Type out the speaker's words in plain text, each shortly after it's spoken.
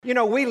You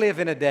know, we live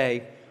in a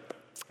day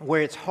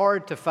where it's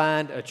hard to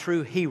find a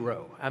true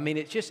hero. I mean,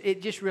 it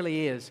just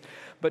really is.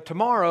 But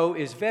tomorrow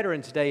is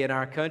Veterans Day in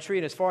our country,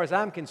 and as far as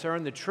I'm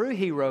concerned, the true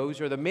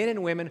heroes are the men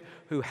and women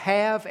who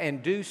have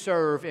and do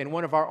serve in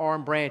one of our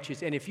armed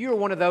branches. And if you're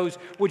one of those,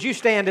 would you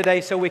stand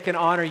today so we can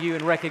honor you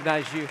and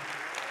recognize you?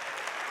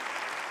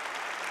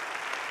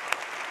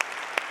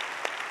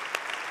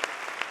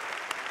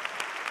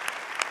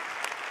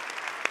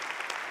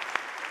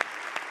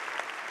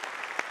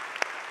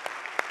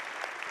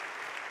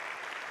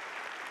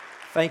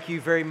 Thank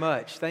you very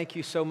much. Thank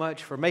you so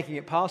much for making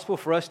it possible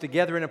for us to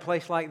gather in a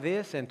place like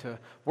this and to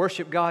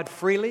worship God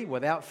freely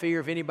without fear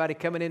of anybody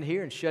coming in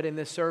here and shutting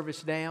this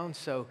service down.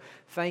 So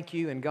thank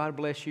you, and God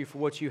bless you for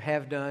what you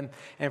have done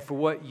and for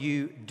what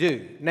you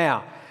do.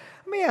 Now,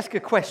 let me ask a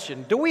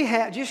question. Do we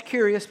have, just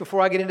curious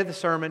before I get into the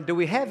sermon, do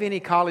we have any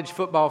college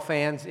football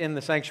fans in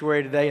the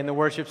sanctuary today in the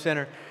worship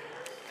center?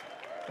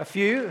 A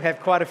few,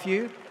 have quite a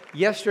few.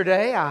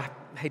 Yesterday, I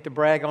hate to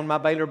brag on my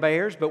Baylor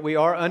Bears, but we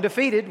are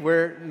undefeated.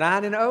 We're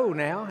 9-0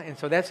 now, and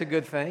so that's a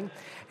good thing.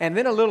 And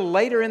then a little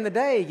later in the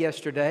day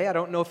yesterday, I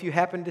don't know if you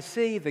happened to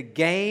see the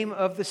game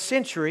of the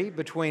century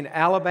between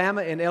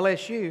Alabama and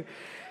LSU.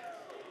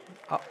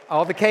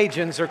 All the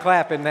Cajuns are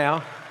clapping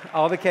now,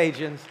 all the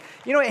Cajuns.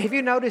 You know, have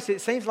you noticed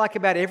it seems like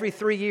about every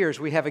 3 years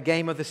we have a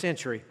game of the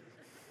century?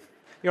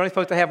 You're only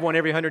supposed to have one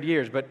every 100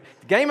 years, but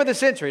game of the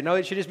century. No,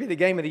 it should just be the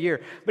game of the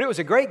year. But it was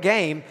a great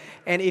game,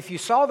 and if you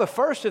saw the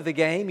first of the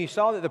game, you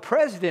saw that the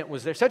president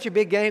was there. Such a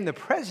big game, the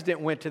president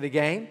went to the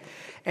game,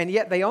 and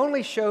yet they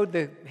only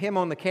showed him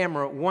on the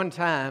camera one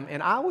time,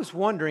 and I was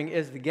wondering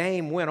as the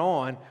game went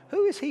on,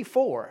 who is he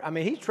for? I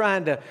mean, he's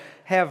trying to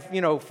have,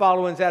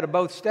 followings out of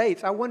both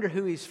states. I wonder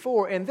who he's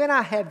for, and then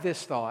I had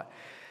this thought.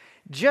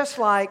 Just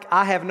like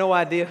I have no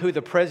idea who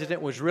the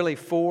president was really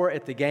for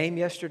at the game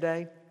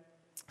yesterday,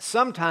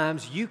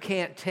 sometimes you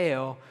can't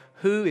tell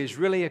who is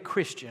really a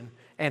Christian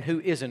and who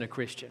isn't a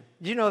Christian.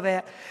 Do you know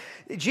that?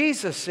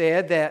 Jesus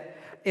said that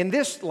in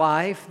this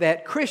life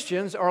that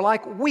Christians are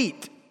like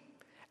wheat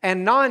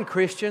and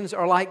non-Christians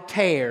are like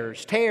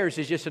tares. Tares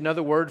is just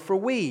another word for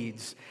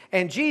weeds.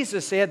 And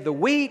Jesus said the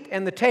wheat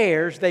and the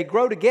tares, they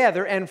grow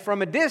together, and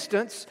from a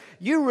distance,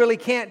 you really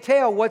can't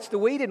tell what's the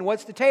wheat and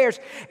what's the tares.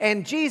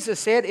 And Jesus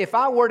said, if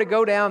I were to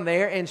go down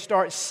there and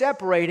start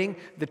separating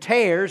the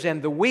tares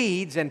and the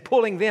weeds and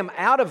pulling them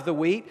out of the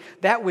wheat,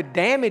 that would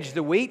damage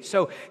the wheat.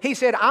 So he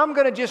said, I'm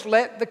going to just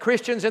let the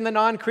Christians and the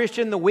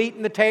non-Christian, the wheat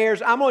and the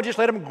tares, I'm going to just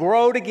let them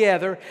grow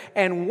together.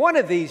 And one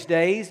of these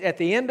days, at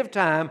the end of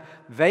time,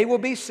 they will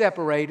be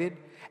separated,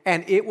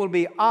 and it will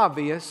be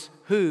obvious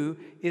who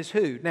is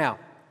who. Now,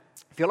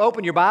 if you'll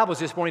open your Bibles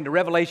this morning to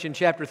Revelation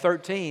chapter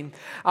 13,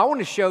 I want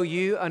to show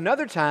you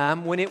another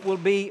time when it will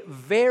be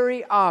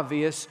very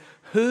obvious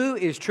who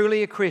is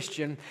truly a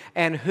Christian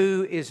and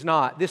who is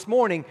not. This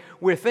morning,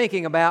 we're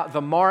thinking about the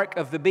mark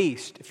of the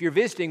beast. If you're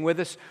visiting with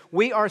us,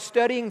 we are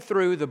studying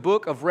through the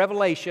book of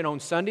Revelation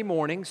on Sunday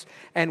mornings,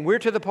 and we're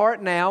to the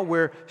part now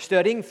we're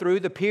studying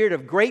through the period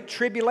of great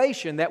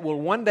tribulation that will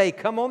one day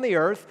come on the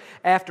earth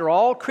after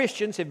all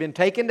Christians have been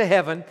taken to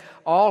heaven.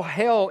 All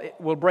hell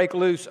will break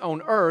loose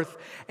on earth,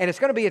 and it's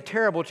going to be a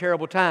terrible,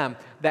 terrible time.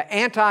 The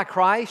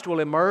Antichrist will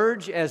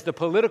emerge as the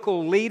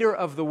political leader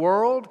of the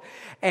world,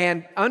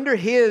 and under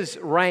his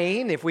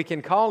reign, if we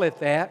can call it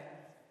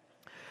that,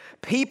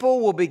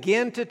 people will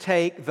begin to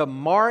take the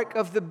mark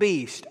of the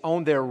beast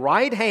on their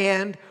right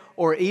hand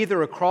or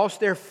either across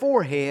their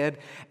forehead,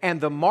 and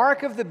the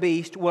mark of the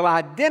beast will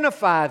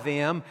identify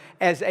them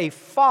as a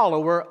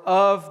follower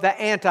of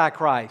the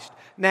Antichrist.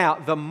 Now,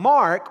 the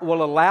mark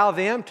will allow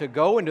them to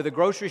go into the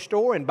grocery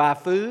store and buy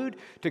food,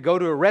 to go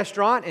to a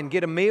restaurant and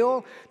get a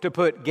meal, to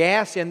put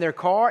gas in their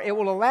car. It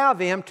will allow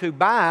them to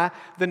buy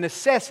the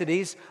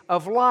necessities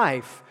of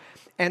life.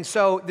 And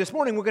so this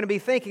morning we're going to be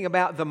thinking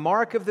about the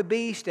mark of the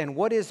beast and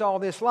what is all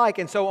this like.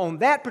 And so on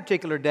that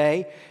particular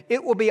day,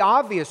 it will be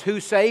obvious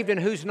who's saved and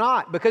who's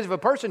not. Because if a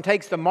person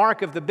takes the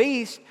mark of the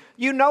beast,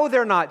 you know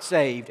they're not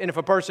saved. And if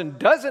a person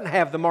doesn't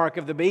have the mark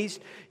of the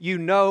beast, you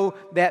know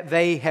that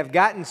they have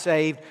gotten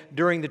saved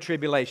during the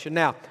tribulation.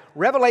 Now,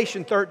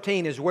 Revelation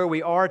 13 is where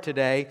we are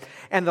today.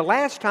 And the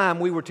last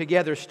time we were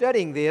together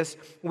studying this,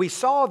 we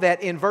saw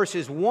that in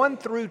verses 1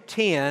 through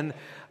 10,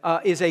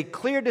 is a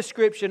clear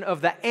description of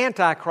the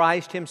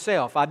Antichrist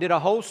himself. I did a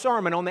whole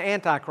sermon on the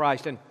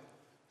Antichrist and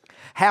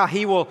how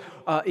he will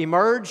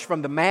emerge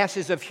from the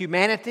masses of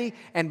humanity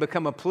and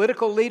become a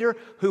political leader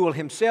who will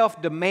himself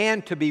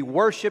demand to be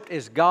worshiped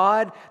as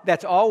God.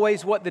 That's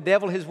always what the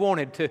devil has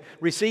wanted, to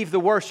receive the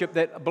worship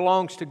that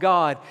belongs to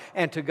God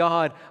and to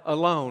God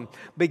alone.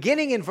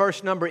 Beginning in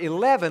verse number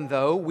 11,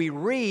 though, we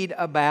read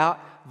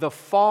about the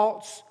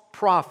false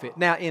prophet.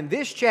 Now, in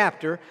this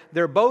chapter,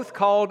 they're both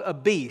called a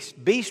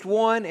beast. Beast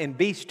 1 and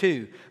Beast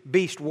 2.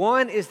 Beast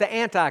 1 is the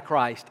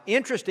Antichrist.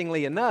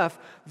 Interestingly enough,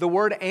 the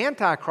word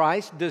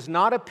Antichrist does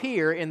not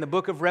appear in the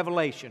book of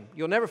Revelation.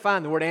 You'll never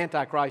find the word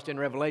Antichrist in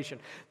Revelation.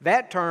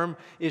 That term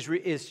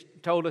is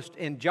told us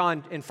in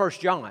 1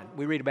 John.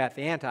 We read about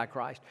the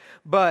Antichrist.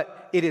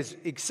 But it is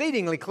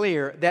exceedingly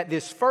clear that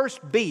this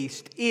first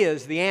beast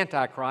is the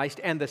Antichrist,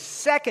 and the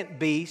second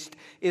beast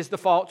is the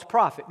false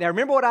prophet. Now,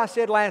 remember what I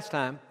said last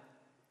time?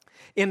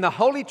 In the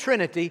Holy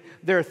Trinity,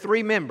 there are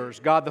three members: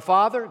 God the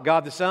Father,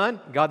 God the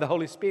Son, God the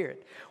Holy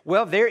Spirit.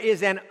 Well, there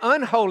is an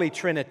unholy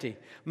Trinity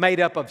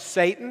made up of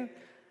Satan,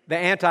 the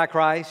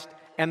Antichrist,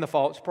 and the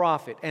false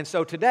prophet. And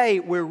so today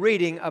we're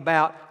reading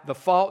about the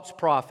false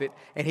prophet,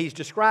 and he's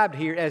described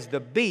here as the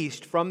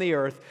beast from the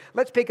earth.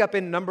 Let's pick up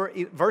in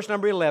verse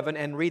number 11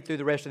 and read through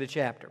the rest of the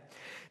chapter.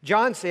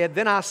 John said,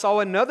 "Then I saw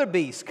another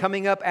beast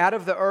coming up out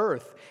of the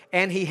earth,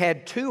 and he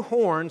had two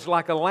horns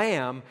like a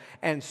lamb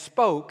and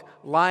spoke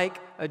like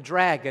a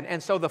dragon."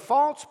 And so the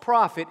false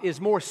prophet is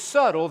more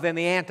subtle than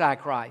the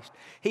Antichrist.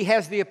 He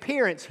has the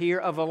appearance here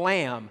of a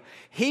lamb.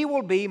 He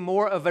will be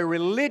more of a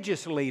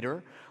religious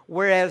leader,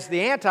 whereas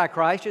the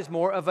Antichrist is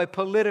more of a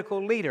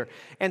political leader.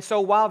 And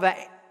so while the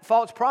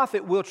false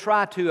prophet will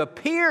try to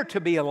appear to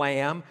be a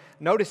lamb,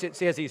 notice it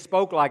says he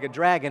spoke like a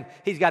dragon.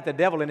 He's got the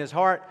devil in his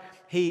heart.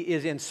 He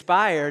is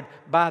inspired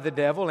by the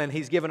devil, and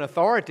he's given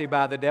authority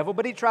by the devil,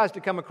 but he tries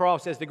to come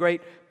across as the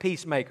great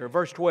peacemaker.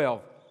 Verse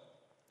 12,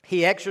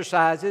 he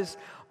exercises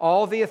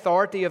all the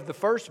authority of the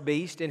first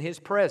beast in his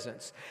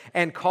presence,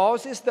 and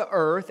causes the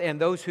earth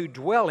and those who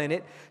dwell in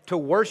it to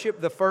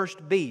worship the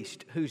first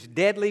beast, whose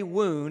deadly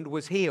wound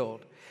was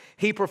healed.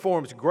 He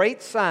performs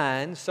great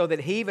signs, so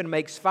that he even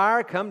makes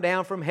fire come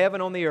down from heaven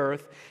on the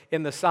earth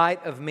in the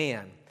sight of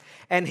men.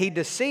 And he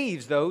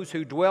deceives those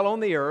who dwell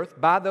on the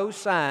earth by those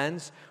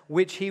signs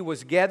which he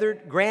was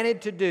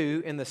granted to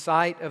do in the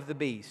sight of the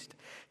beast,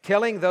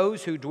 telling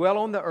those who dwell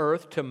on the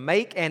earth to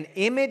make an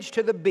image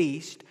to the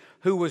beast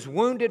who was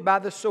wounded by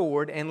the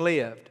sword and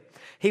lived.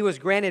 He was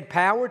granted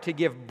power to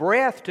give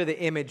breath to the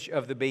image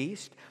of the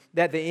beast,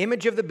 that the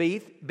image of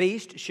the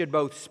beast should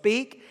both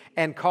speak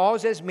and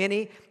cause as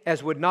many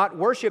as would not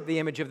worship the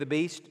image of the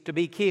beast to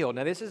be killed.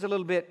 Now, this is a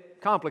little bit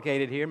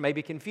complicated here,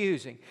 maybe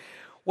confusing.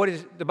 What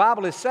the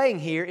Bible is saying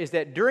here is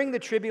that during the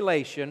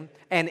tribulation,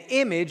 an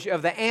image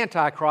of the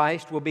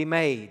Antichrist will be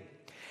made.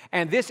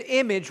 And this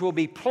image will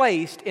be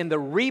placed in the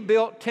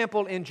rebuilt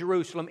temple in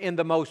Jerusalem, in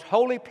the most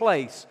holy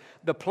place,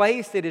 the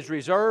place that is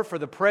reserved for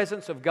the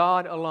presence of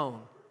God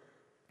alone.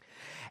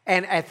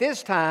 And at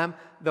this time,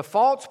 the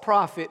false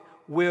prophet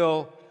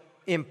will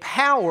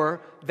empower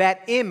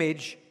that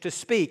image to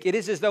speak. It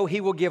is as though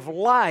he will give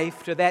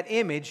life to that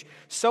image,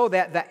 so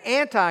that the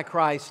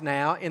Antichrist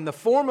now, in the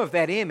form of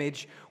that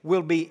image,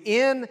 will be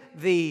in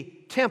the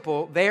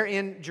temple there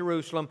in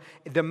Jerusalem,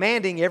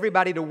 demanding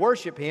everybody to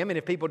worship him. And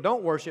if people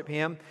don't worship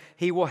him,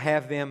 he will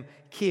have them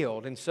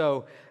killed. And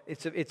so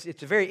it's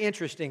a very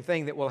interesting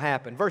thing that will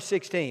happen. Verse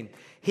 16,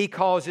 he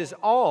causes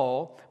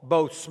all,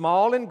 both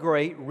small and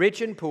great,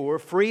 rich and poor,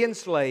 free and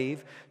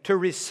slave, to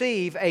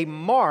receive a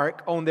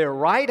mark on their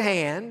right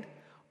hand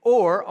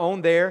or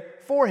on their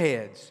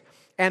foreheads,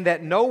 and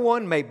that no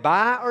one may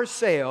buy or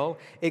sell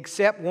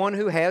except one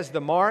who has the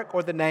mark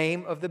or the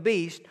name of the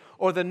beast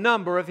or the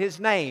number of his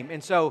name.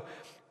 And so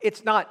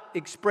it's not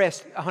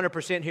expressed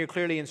 100% here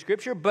clearly in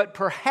Scripture, but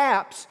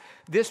perhaps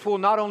this will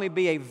not only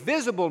be a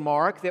visible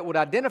mark that would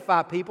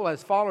identify people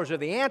as followers of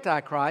the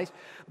Antichrist,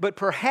 but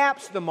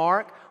perhaps the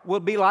mark will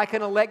be like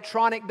an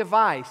electronic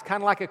device,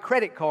 kind of like a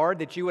credit card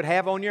that you would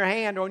have on your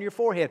hand or on your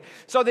forehead,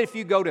 so that if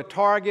you go to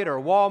Target or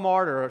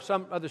Walmart or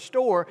some other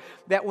store,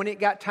 that when it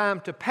got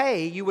time to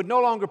pay, you would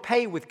no longer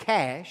pay with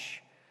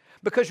cash.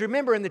 Because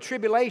remember, in the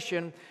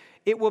tribulation,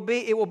 it will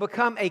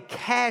become a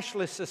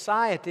cashless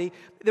society.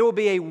 There will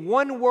be a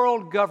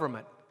one-world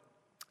government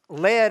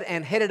led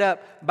and headed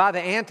up by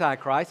the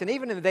Antichrist. And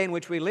even in the day in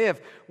which we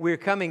live, we're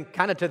coming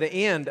kind of to the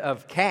end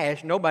of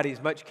cash.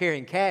 Nobody's much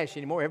carrying cash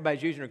anymore.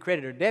 Everybody's using a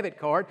credit or debit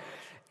card.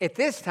 At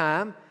this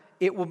time,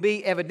 it will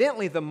be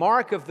evidently the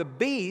mark of the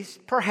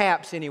beast,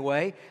 perhaps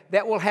anyway,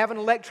 that will have an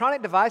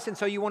electronic device. And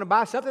so you want to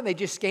buy something, they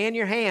just scan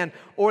your hand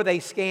or they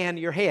scan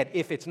your head.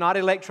 If it's not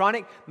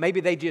electronic, maybe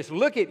they just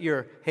look at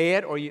your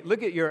head or you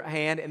look at your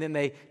hand and then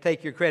they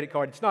take your credit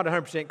card. It's not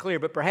 100% clear,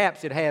 but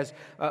perhaps it has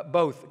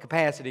both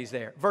capacities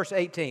there. Verse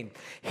 18,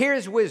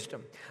 here's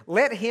wisdom.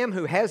 Let him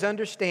who has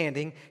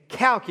understanding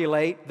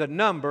calculate the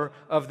number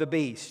of the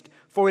beast.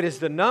 For it is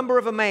the number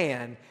of a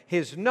man,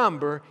 his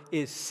number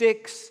is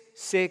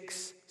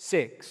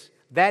 666.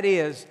 That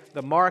is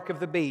the mark of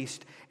the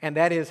beast, and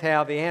that is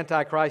how the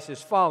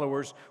Antichrist's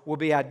followers will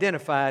be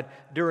identified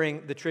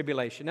during the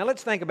tribulation. Now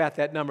let's think about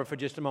that number for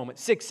just a moment.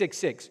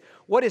 666.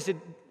 What is the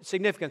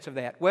significance of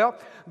that? Well,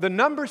 the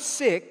number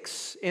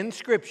 6 in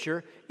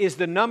Scripture is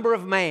the number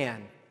of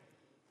man.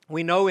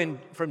 We know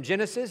from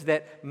Genesis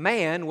that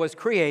man was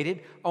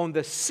created on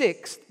the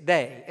 6th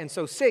day, and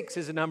so 6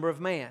 is the number of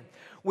man.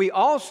 We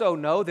also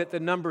know that the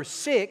number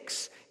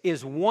 6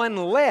 is one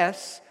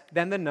less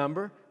than the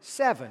number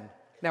 7.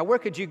 Now, where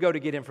could you go to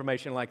get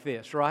information like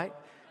this, right?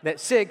 That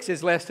 6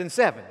 is less than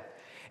 7.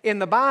 In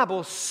the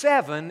Bible,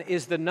 7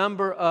 is the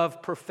number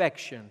of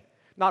perfection.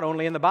 Not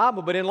only in the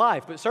Bible, but in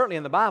life. But certainly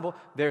in the Bible,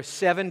 there's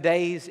 7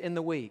 days in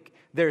the week.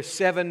 There's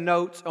 7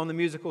 notes on the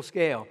musical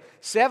scale.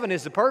 7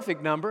 is the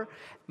perfect number.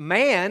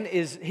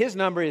 His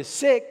number is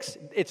 6.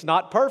 It's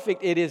not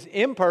perfect. It is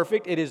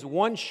imperfect. It is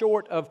one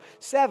short of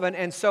 7.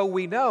 And so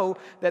we know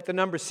that the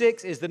number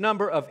 6 is the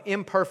number of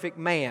imperfect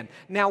man.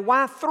 Now,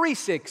 why 3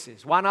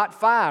 6s? Why not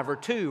 5 or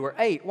 2 or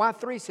 8? Why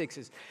 3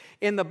 6s?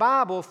 In the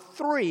Bible,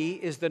 3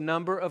 is the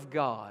number of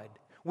God.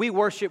 We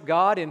worship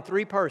God in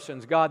 3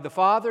 persons, God the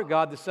Father,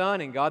 God the Son,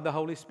 and God the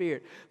Holy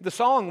Spirit. The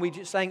song we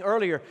just sang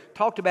earlier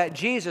talked about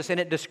Jesus, and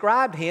it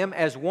described Him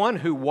as one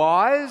who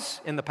was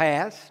in the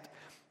past,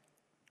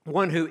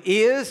 one who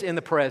is in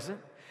the present,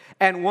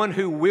 and one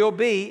who will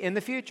be in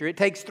the future. It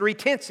takes 3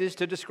 tenses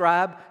to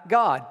describe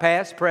God,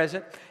 past,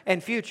 present,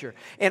 and future.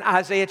 In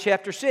Isaiah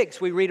chapter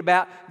 6, we read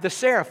about the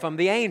seraphim,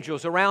 the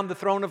angels around the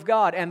throne of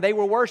God, and they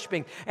were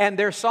worshiping, and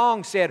their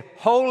song said,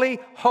 "Holy,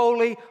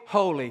 holy,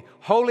 holy.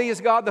 Holy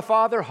is God the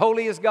Father,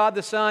 holy is God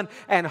the Son,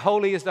 and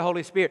holy is the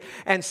Holy Spirit."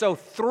 And so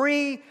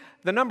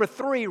the number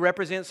 3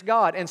 represents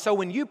God. And so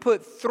when you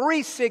put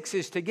 3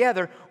 6s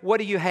together, what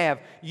do you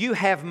have? You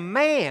have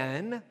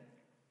man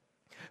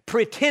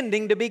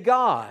pretending to be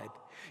God.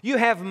 You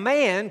have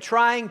man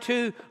trying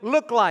to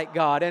look like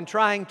God and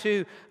trying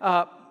to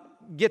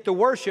get the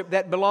worship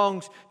that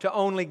belongs to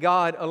only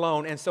God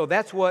alone. And so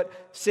that's what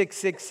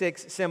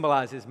 666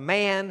 symbolizes,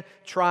 man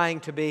trying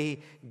to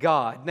be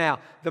God. Now,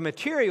 the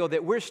material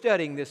that we're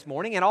studying this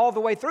morning and all the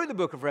way through the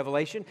book of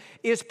Revelation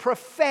is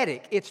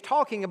prophetic. It's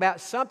talking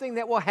about something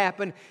that will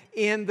happen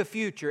in the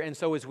future. And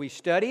so as we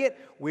study it,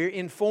 we're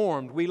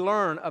informed. We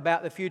learn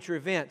about the future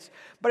events.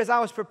 But as I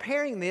was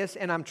preparing this,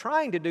 and I'm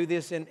trying to do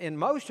this in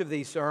most of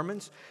these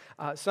sermons,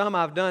 some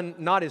I've done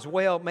not as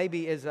well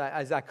maybe as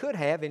I could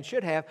have and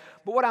should have,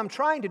 but what I'm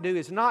trying to do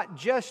is not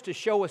just to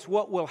show us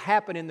what will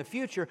happen in the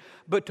future,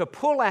 but to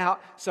pull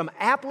out some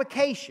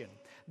application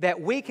that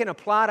we can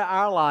apply to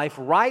our life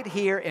right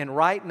here and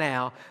right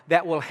now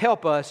that will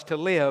help us to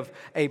live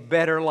a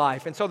better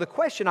life. And so the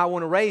question I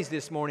want to raise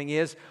this morning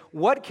is,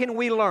 what can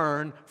we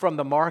learn from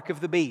the mark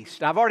of the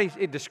beast? I've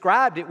already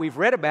described it, we've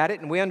read about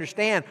it, and we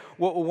understand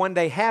what will one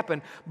day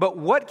happen, but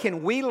what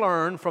can we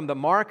learn from the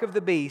mark of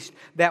the beast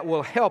that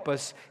will help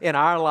us in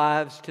our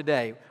lives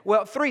today?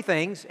 Well, 3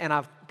 things, and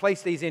I've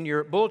placed these in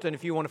your bulletin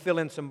if you want to fill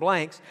in some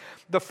blanks.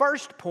 The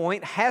first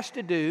point has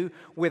to do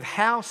with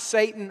how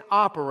Satan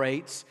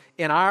operates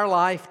in our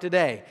life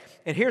today.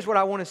 And here's what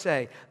I want to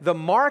say. The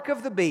mark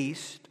of the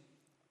beast,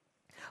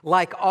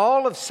 like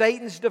all of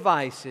Satan's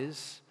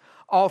devices,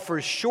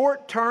 offers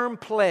short-term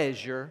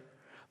pleasure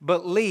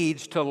but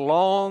leads to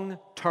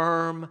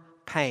long-term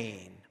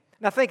pain.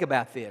 Now think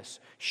about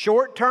this.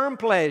 Short-term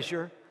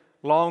pleasure,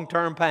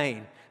 long-term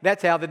pain.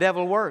 That's how the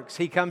devil works.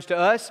 He comes to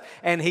us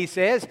and he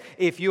says,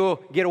 if you'll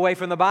get away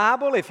from the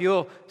Bible, if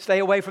you'll stay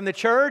away from the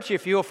church,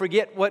 if you'll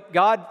forget what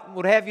God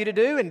would have you to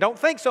do and don't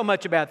think so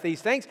much about these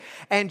things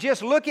and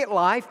just look at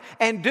life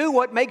and do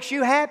what makes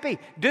you happy.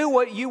 Do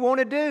what you want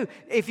to do.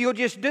 If you'll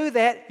just do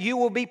that, you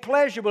will be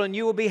pleasurable and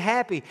you will be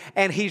happy.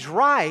 And he's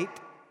right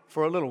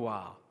for a little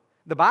while.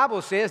 The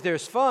Bible says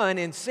there's fun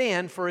in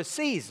sin for a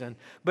season,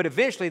 but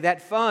eventually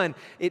that fun,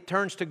 it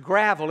turns to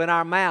gravel in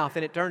our mouth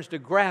and it turns to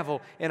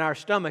gravel in our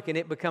stomach and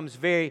it becomes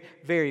very,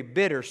 very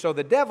bitter. So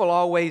the devil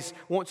always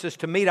wants us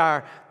to meet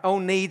our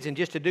own needs and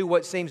just to do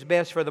what seems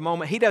best for the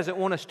moment. He doesn't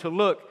want us to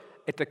look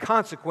at the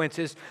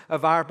consequences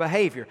of our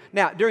behavior.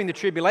 Now, during the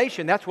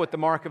tribulation, that's what the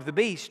mark of the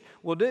beast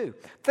will do.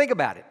 Think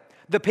about it.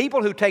 The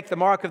people who take the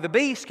mark of the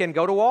beast can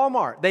go to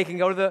Walmart. They can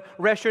go to the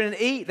restaurant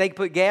and eat. They can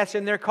put gas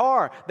in their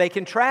car. They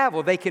can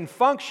travel. They can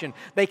function.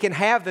 They can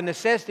have the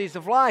necessities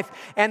of life.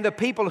 And the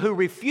people who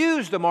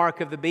refuse the mark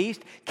of the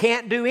beast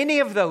can't do any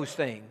of those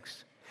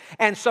things.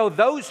 And so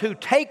those who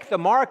take the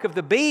mark of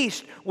the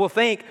beast will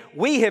think,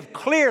 we have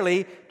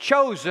clearly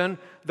chosen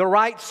the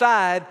right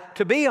side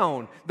to be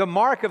on. The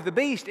mark of the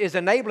beast is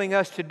enabling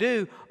us to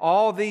do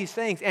all these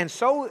things. And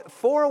so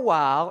for a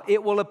while,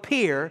 it will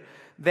appear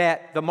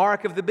that the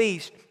mark of the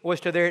beast was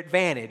to their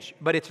advantage,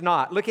 but it's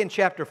not. Look in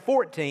chapter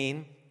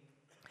 14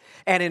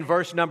 and in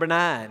verse number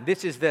 9.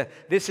 This is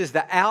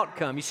the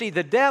outcome. You see,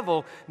 the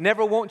devil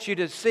never wants you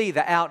to see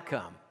the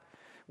outcome.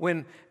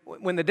 When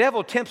the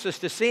devil tempts us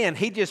to sin,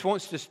 he just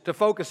wants to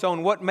focus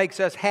on what makes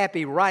us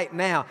happy right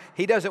now.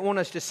 He doesn't want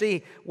us to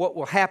see what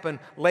will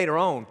happen later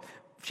on.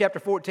 Chapter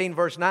 14,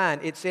 verse 9,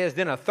 it says,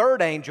 "Then a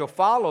third angel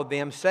followed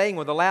them, saying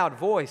with a loud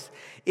voice,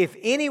 'If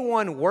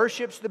anyone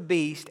worships the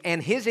beast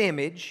and his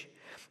image,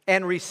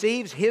 and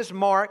receives his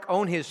mark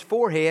on his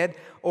forehead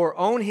or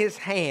on his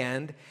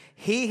hand,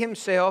 he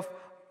himself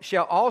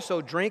shall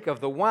also drink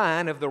of the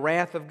wine of the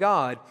wrath of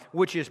God,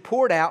 which is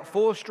poured out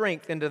full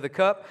strength into the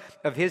cup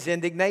of his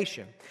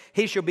indignation.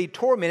 He shall be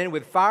tormented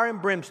with fire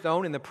and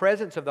brimstone in the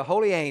presence of the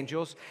holy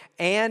angels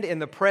and in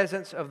the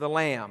presence of the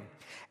Lamb.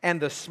 And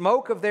the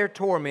smoke of their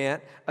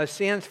torment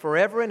ascends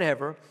forever and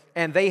ever,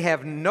 and they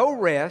have no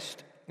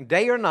rest,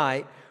 day or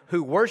night,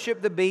 who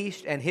worship the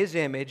beast and his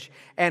image,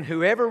 and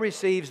whoever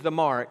receives the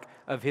mark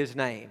of his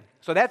name.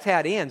 So that's how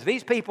it ends.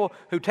 These people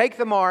who take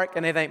the mark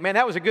and they think, man,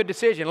 that was a good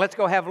decision, let's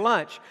go have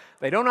lunch.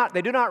 They do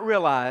not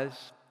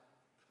realize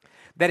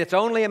that it's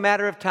only a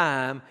matter of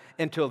time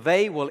until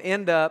they will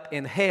end up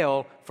in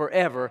hell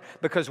forever.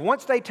 Because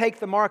once they take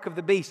the mark of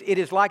the beast, it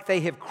is like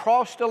they have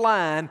crossed a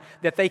line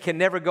that they can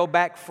never go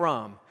back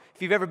from.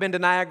 If you've ever been to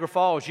Niagara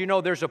Falls, you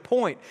know there's a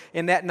point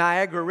in that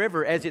Niagara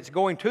River as it's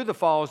going to the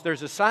falls,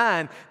 there's a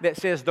sign that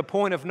says the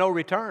point of no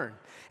return.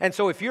 And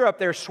so if you're up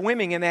there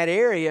swimming in that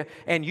area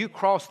and you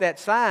cross that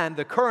sign,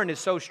 the current is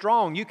so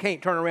strong you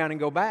can't turn around and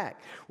go back.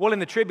 Well, in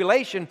the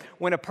tribulation,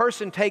 when a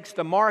person takes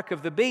the mark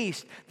of the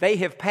beast, they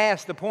have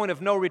passed the point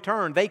of no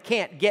return. They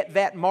can't get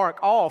that mark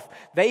off.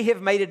 They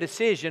have made a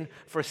decision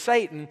for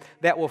Satan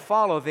that will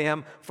follow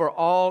them for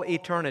all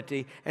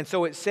eternity. And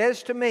so it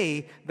says to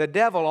me, the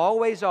devil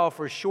always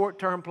offers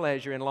short-term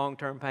pleasure and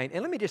long-term pain.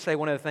 And let me just say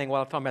one other thing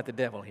while I'm talking about the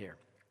devil here.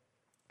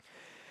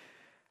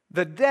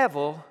 The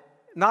devil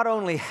not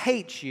only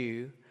hates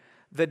you,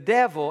 the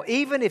devil,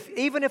 even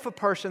if a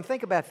person,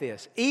 think about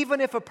this, even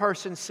if a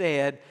person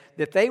said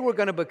that they were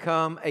going to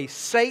become a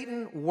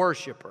Satan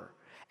worshiper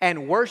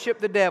and worship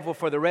the devil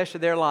for the rest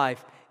of their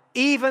life,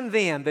 even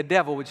then the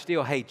devil would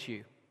still hate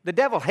you. The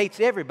devil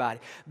hates everybody.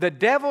 The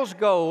devil's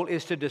goal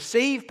is to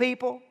deceive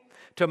people,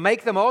 to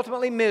make them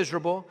ultimately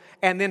miserable,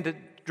 and then to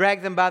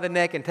drag them by the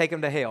neck and take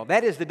them to hell.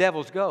 That is the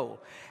devil's goal.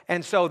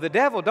 And so the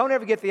devil, don't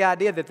ever get the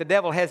idea that the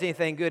devil has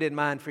anything good in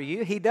mind for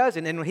you. He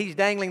doesn't. And when he's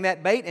dangling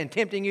that bait and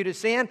tempting you to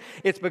sin,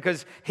 it's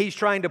because he's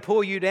trying to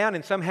pull you down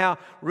and somehow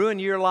ruin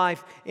your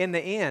life in the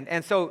end.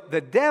 And so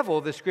the devil,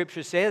 the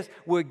Scripture says,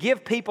 will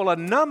give people a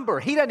number.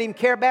 He doesn't even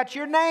care about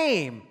your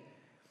name.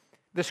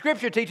 The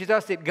Scripture teaches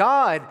us that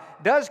God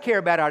does care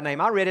about our name.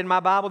 I read in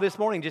my Bible this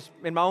morning, just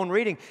in my own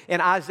reading,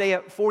 in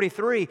Isaiah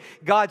 43,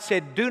 God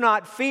said, "Do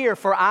not fear,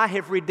 for I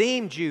have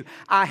redeemed you.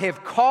 I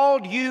have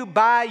called you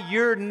by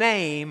your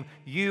name.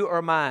 You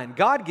are mine."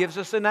 God gives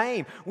us a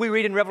name. We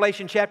read in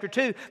Revelation chapter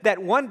 2 that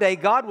one day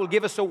God will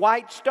give us a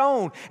white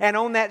stone, and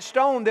on that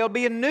stone there'll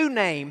be a new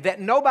name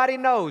that nobody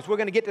knows. We're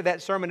going to get to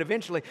that sermon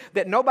eventually,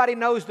 that nobody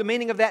knows the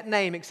meaning of that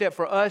name except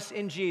for us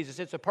in Jesus.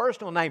 It's a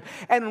personal name.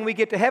 And when we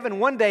get to heaven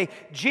one day,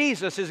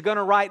 Jesus is going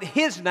to write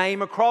His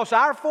name across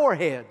our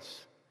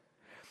foreheads.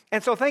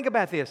 And so think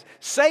about this.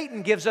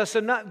 Satan gives us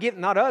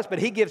not us, but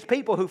he gives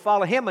people who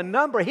follow him a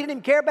number. He didn't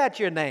even care about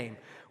your name.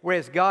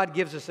 Whereas God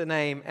gives us a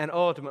name, and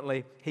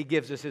ultimately He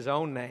gives us His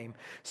own name.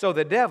 So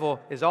the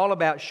devil is all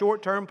about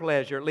short-term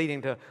pleasure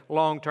leading to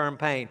long-term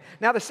pain.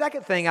 Now the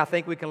second thing I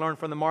think we can learn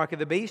from the mark of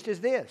the beast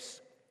is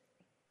this.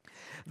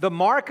 The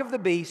mark of the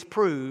beast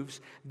proves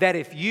that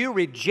if you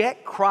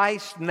reject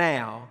Christ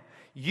now,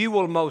 you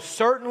will most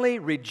certainly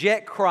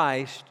reject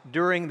Christ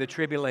during the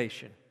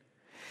tribulation.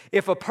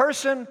 If a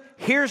person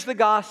hears the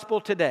gospel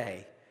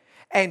today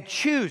and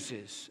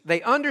chooses,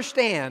 they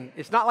understand,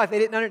 it's not like they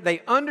didn't understand,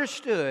 they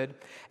understood,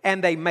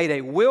 and they made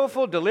a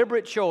willful,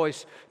 deliberate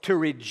choice to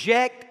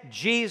reject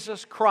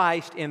Jesus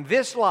Christ in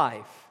this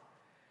life,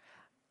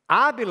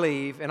 I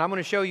believe, and I'm going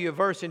to show you a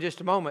verse in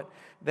just a moment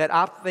that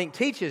I think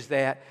teaches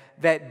that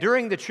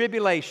during the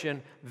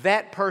tribulation,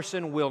 that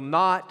person will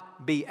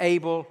not be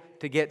able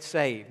to get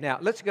saved. Now,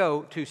 let's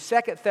go to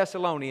 2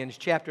 Thessalonians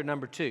chapter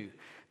number 2.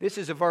 This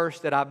is a verse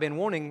that I've been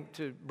wanting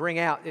to bring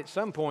out at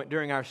some point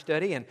during our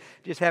study and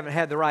just haven't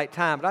had the right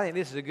time, but I think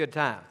this is a good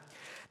time.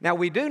 Now,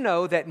 we do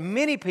know that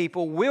many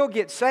people will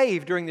get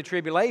saved during the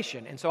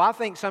tribulation, and so I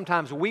think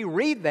sometimes we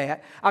read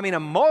that. I mean, a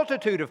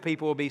multitude of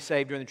people will be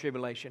saved during the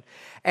tribulation,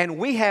 and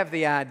we have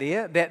the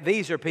idea that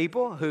these are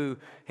people who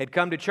had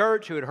come to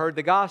church, who had heard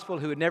the gospel,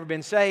 who had never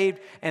been saved,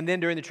 and then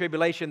during the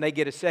tribulation they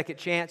get a second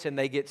chance and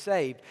they get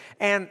saved.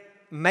 And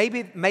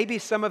maybe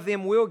some of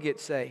them will get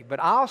saved, but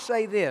I'll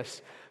say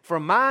this.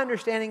 From my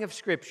understanding of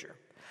Scripture,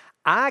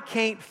 I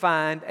can't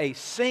find a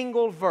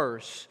single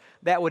verse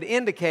that would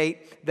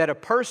indicate that a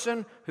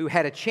person who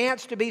had a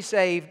chance to be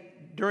saved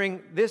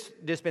during this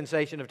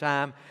dispensation of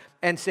time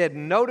and said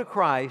no to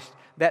Christ,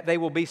 that they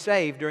will be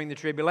saved during the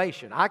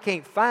tribulation. I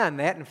can't find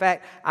that. In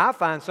fact, I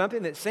find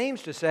something that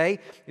seems to say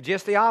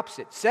just the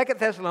opposite. 2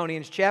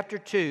 Thessalonians chapter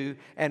 2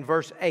 and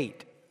verse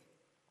 8.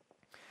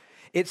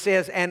 It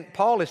says, and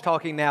Paul is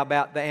talking now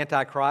about the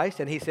Antichrist,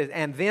 and he says,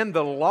 "And then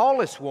the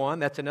lawless one,"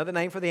 that's another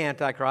name for the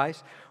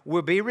Antichrist,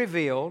 "will be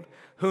revealed,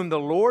 whom the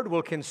Lord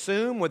will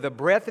consume with the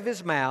breath of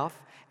His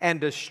mouth and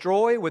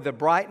destroy with the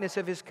brightness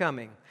of His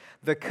coming.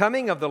 The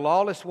coming of the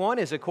lawless one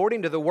is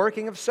according to the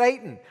working of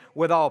Satan,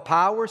 with all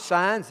power,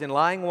 signs, and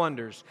lying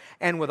wonders,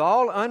 and with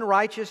all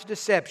unrighteous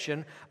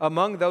deception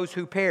among those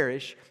who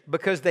perish,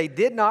 because they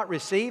did not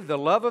receive the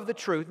love of the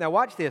truth." Now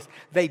watch this.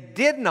 They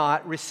did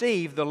not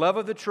receive the love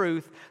of the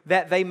truth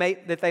that they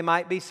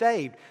might be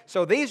saved.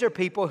 So these are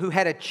people who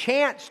had a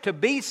chance to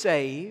be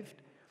saved.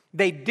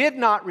 They did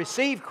not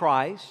receive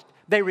Christ.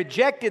 They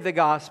rejected the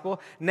gospel.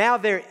 Now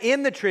they're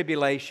in the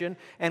tribulation,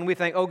 and we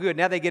think, oh good,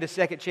 now they get a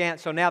second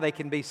chance, so now they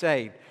can be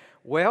saved.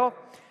 Well,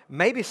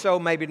 maybe so,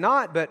 maybe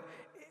not, but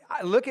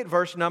look at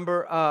verse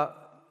number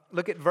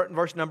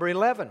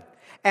 11.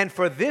 "And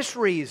for this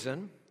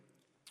reason,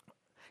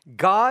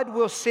 God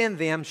will send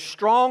them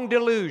strong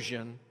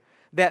delusion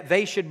that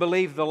they should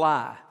believe the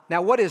lie.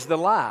 Now, what is the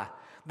lie?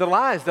 The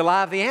lie is the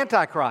lie of the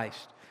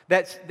Antichrist,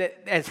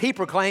 as he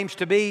proclaims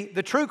to be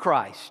the true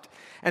Christ.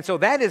 And so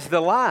that is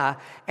the lie.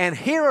 And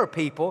here are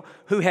people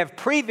who have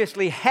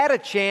previously had a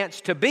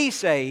chance to be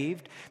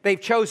saved. They've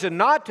chosen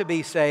not to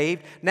be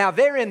saved. Now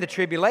they're in the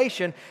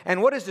tribulation.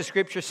 And what does the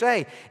Scripture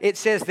say? It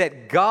says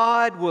that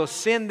God will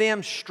send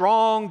them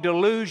strong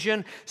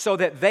delusion so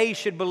that they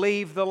should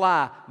believe the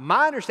lie.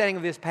 My understanding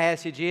of this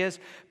passage is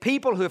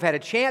people who have had a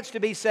chance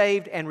to be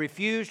saved and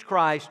refused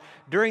Christ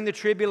during the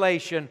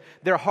tribulation,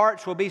 their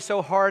hearts will be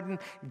so hardened,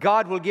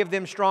 God will give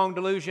them strong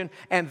delusion,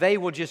 and they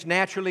will just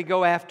naturally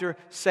go after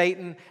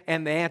Satan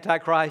and the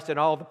Antichrist and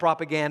all the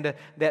propaganda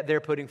that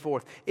they're putting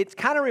forth. It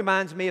kind of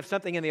reminds me of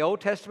something in the Old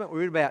Testament.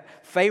 We read about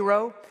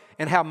Pharaoh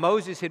and how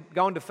Moses had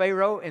gone to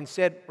Pharaoh and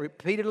said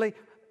repeatedly,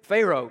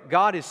 Pharaoh,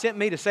 God has sent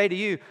me to say to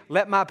you,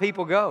 let my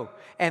people go.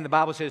 And the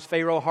Bible says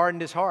Pharaoh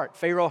hardened his heart.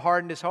 Pharaoh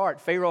hardened his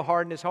heart. Pharaoh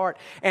hardened his heart.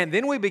 And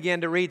then we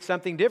begin to read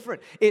something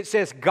different. It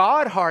says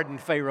God hardened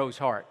Pharaoh's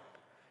heart.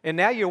 And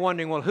now you're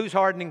wondering, well, who's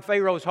hardening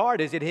Pharaoh's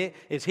heart?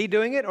 Is he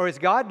doing it or is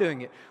God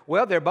doing it?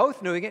 Well, they're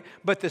both doing it,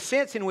 but the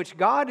sense in which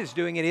God is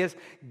doing it is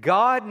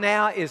God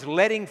now is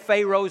letting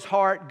Pharaoh's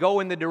heart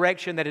go in the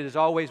direction that it has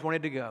always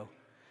wanted to go.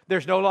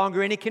 There's no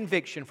longer any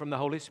conviction from the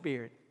Holy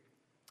Spirit.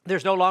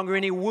 There's no longer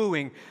any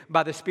wooing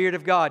by the Spirit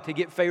of God to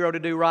get Pharaoh to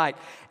do right.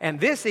 And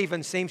this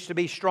even seems to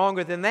be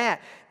stronger than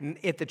that.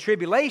 At the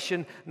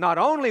tribulation, not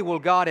only will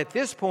God at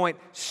this point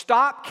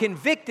stop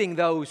convicting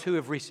those who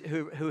have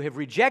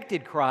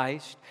rejected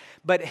Christ,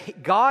 but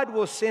God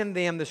will send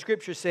them, the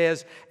Scripture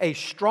says, a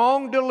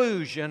strong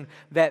delusion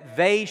that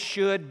they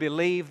should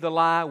believe the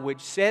lie,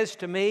 which says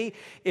to me,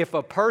 if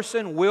a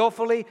person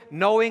willfully,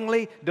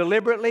 knowingly,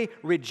 deliberately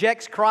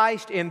rejects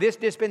Christ in this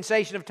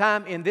dispensation of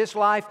time, in this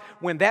life,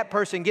 when that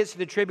person gets to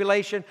the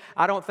tribulation,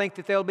 I don't think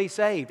that they'll be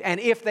saved. And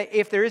if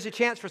there is a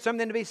chance for some of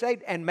them to be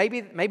saved, and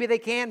maybe they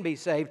can be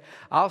saved,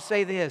 I'll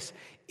say this,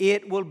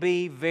 it will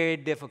be very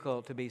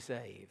difficult to be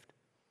saved.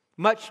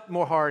 Much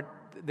more hard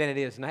than it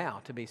is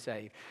now to be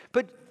saved.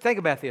 But think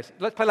about this.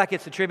 Let's play like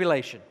it's the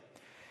tribulation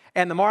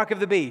and the mark of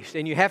the beast,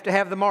 and you have to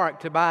have the mark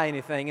to buy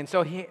anything. And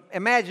so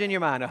imagine in your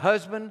mind a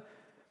husband,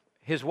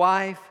 his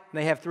wife, and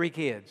they have 3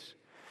 kids.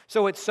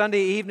 So it's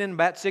Sunday evening,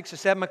 about 6 or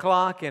 7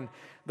 o'clock, and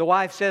the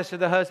wife says to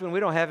the husband, we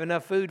don't have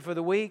enough food for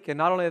the week. And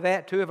not only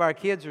that, 2 of our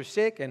kids are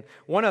sick, and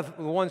one of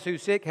the ones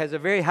who's sick has a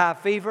very high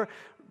fever.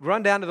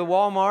 Run down to the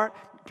Walmart,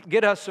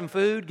 get us some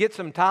food, get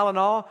some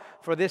Tylenol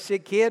for this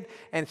sick kid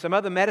and some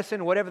other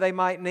medicine, whatever they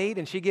might need.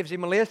 And she gives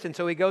him a list, and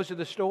so he goes to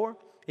the store.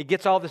 He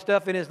gets all the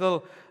stuff in his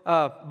little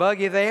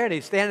buggy there, and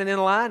he's standing in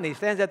line, and he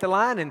stands at the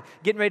line and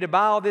getting ready to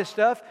buy all this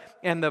stuff.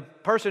 And the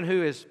person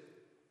who is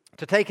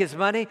to take his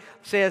money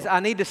says,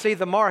 I need to see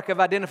the mark of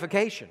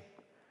identification.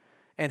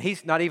 And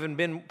he's not even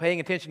been paying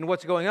attention to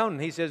what's going on.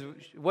 And he says,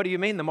 what do you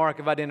mean the mark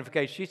of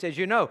identification? She says,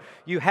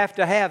 you have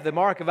to have the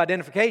mark of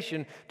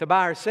identification to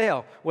buy or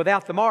sell.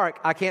 Without the mark,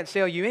 I can't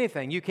sell you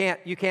anything. You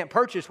can't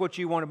purchase what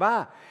you want to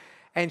buy.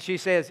 And she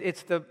says,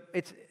 it's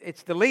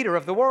the leader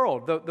of the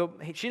world.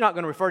 She's not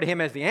going to refer to him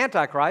as the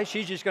Antichrist.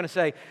 She's just going to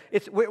say,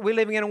 we're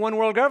living in a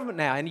one-world government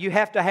now, and you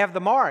have to have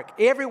the mark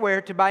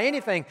everywhere to buy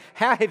anything.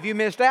 How have you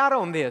missed out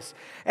on this?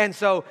 And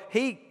so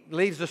he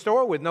leaves the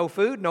store with no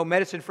food, no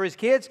medicine for his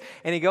kids,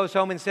 and he goes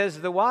home and says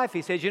to the wife,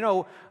 he says,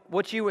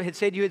 what you had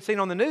said you had seen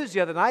on the news the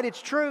other night,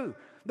 it's true.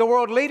 The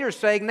world leader's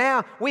saying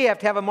now we have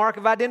to have a mark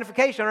of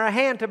identification on our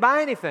hand to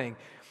buy anything.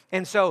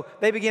 And so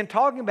they begin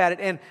talking about it,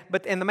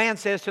 and the man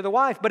says to the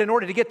wife, but in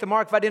order to get the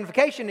mark of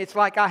identification, it's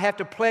like I have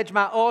to pledge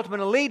my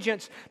ultimate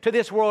allegiance to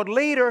this world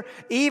leader,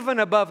 even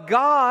above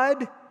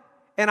God.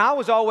 And I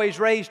was always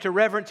raised to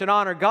reverence and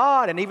honor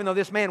God, and even though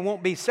this man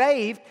won't be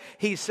saved,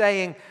 he's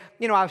saying,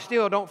 I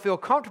still don't feel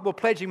comfortable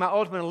pledging my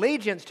ultimate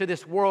allegiance to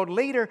this world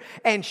leader.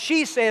 And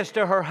she says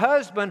to her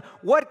husband,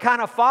 what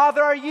kind of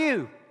father are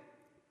you?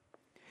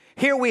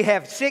 Here we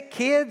have sick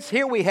kids.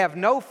 Here we have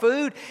no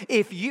food.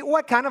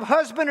 What kind of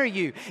husband are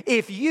you?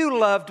 If you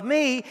loved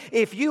me,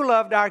 if you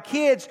loved our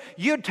kids,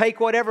 you'd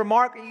take whatever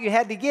mark you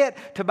had to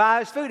get to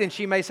buy us food. And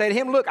she may say to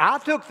him, look, I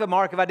took the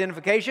mark of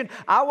identification.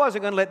 I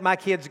wasn't going to let my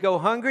kids go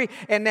hungry.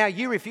 And now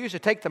you refuse to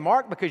take the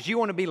mark because you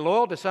want to be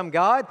loyal to some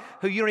God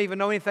who you don't even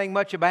know anything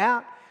much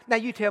about. Now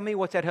you tell me,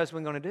 what's that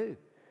husband going to do?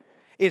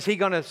 Is he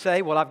going to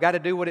say, well, I've got to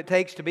do what it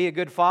takes to be a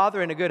good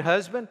father and a good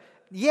husband?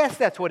 Yes,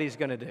 that's what he's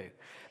going to do.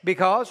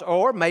 Because,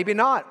 or maybe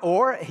not,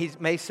 or he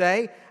may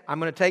say, I'm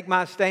going to take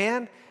my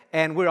stand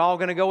and we're all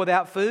going to go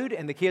without food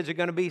and the kids are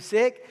going to be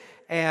sick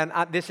and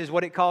this is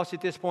what it costs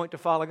at this point to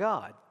follow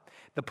God.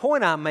 The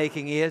point I'm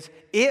making is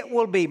it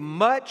will be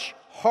much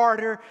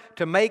harder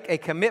to make a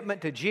commitment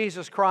to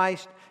Jesus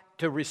Christ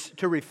to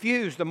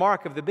refuse the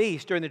mark of the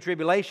beast during the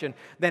tribulation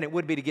than it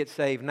would be to get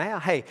saved now.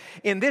 Hey,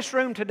 in this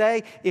room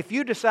today, if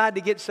you decide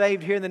to get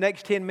saved here in the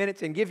next 10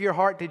 minutes and give your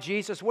heart to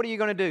Jesus, what are you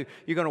going to do?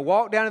 You're going to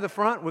walk down to the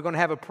front, we're going to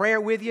have a prayer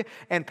with you,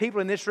 and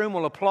people in this room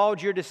will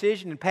applaud your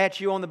decision and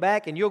pat you on the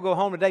back, and you'll go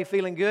home today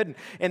feeling good,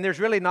 and there's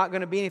really not going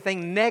to be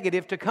anything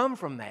negative to come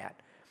from that.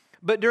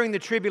 But during the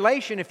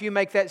tribulation, if you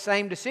make that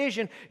same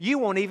decision, you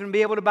won't even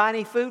be able to buy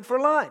any food for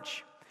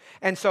lunch.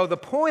 And so the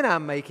point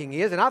I'm making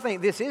is, and I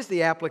think this is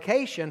the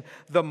application,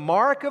 the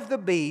mark of the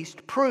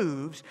beast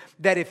proves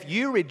that if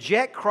you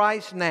reject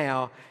Christ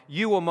now,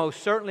 you will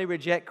most certainly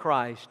reject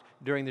Christ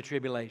during the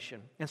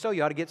tribulation. And so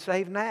you ought to get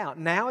saved now.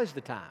 Now is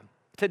the time.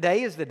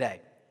 Today is the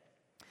day.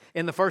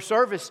 In the first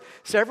service,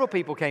 several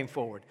people came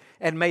forward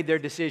and made their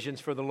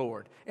decisions for the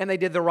Lord. And they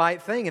did the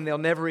right thing, and they'll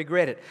never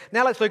regret it.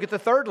 Now let's look at the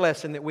third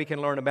lesson that we can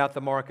learn about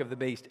the mark of the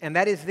beast. And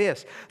that is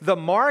this. The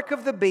mark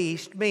of the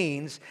beast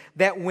means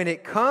that when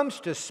it comes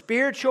to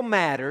spiritual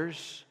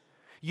matters,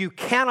 you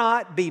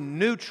cannot be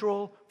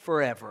neutral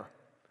forever.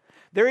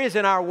 There is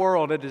in our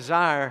world a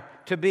desire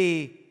to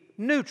be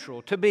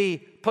neutral, to be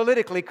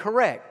politically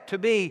correct, to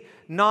be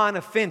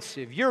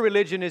non-offensive. Your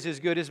religion is as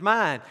good as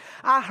mine.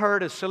 I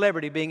heard a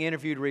celebrity being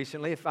interviewed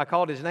recently. If I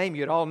called his name,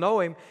 you'd all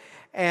know him.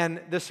 And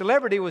the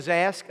celebrity was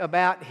asked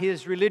about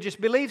his religious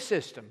belief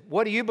system.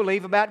 What do you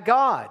believe about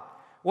God?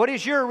 What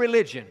is your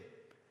religion?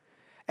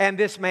 And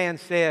this man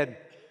said,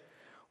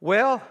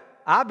 well,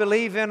 I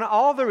believe in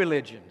all the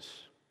religions.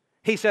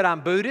 He said,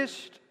 I'm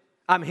Buddhist,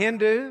 I'm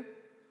Hindu,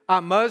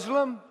 I'm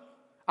Muslim,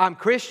 I'm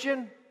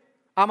Christian,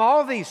 I'm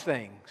all these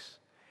things.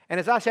 And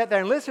as I sat there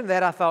and listened to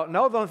that, I thought,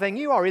 no, the only thing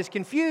you are is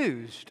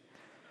confused.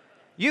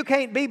 You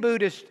can't be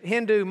Buddhist,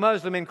 Hindu,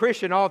 Muslim, and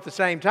Christian all at the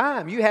same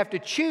time. You have to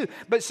choose.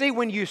 But see,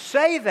 when you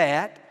say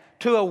that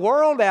to a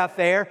world out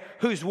there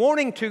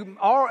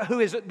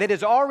that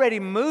is already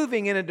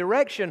moving in a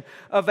direction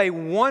of a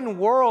one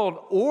world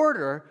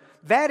order,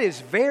 that is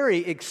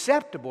very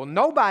acceptable.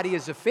 Nobody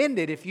is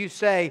offended if you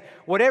say,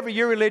 whatever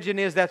your religion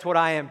is, that's what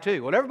I am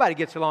too. Well, everybody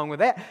gets along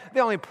with that.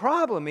 The only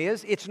problem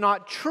is it's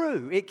not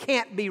true. It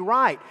can't be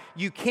right.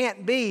 You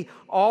can't be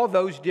all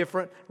those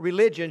different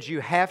religions.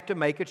 You have to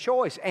make a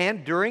choice.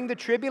 And during the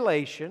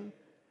tribulation,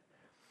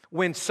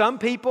 when some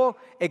people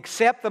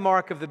accept the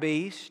mark of the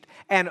beast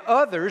and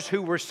others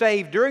who were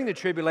saved during the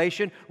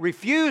tribulation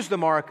refuse the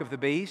mark of the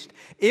beast,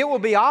 it will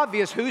be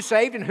obvious who's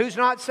saved and who's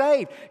not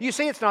saved. You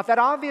see, it's not that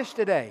obvious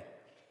today.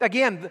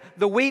 Again,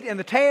 the wheat and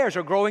the tares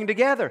are growing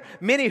together.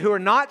 Many who are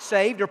not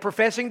saved are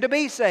professing to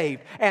be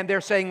saved. And they're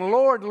saying,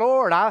 Lord,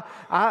 Lord,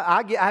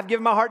 I've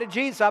given my heart to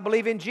Jesus. I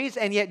believe in Jesus.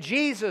 And yet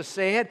Jesus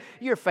said,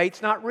 your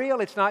faith's not real.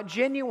 It's not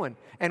genuine.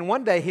 And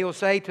one day He'll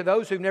say to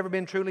those who've never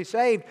been truly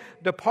saved,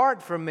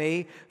 depart from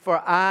me, for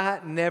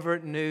I never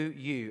knew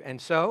you. And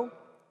so,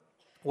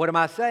 what am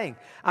I saying?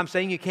 I'm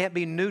saying you can't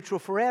be neutral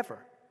forever.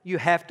 You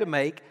have to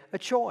make a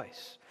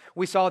choice.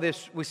 We saw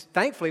this,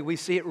 thankfully, we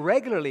see it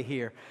regularly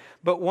here.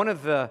 But one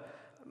of the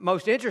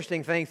most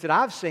interesting things that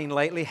I've seen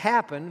lately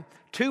happen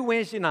 2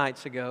 Wednesday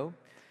nights ago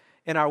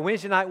in our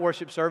Wednesday night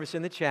worship service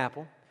in the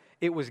chapel.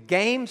 It was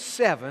Game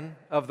 7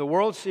 of the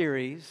World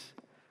Series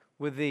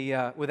with the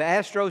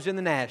Astros and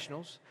the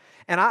Nationals.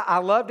 And I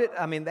loved it.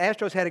 I mean, the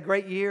Astros had a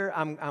great year.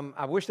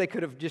 I wish they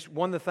could have just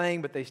won the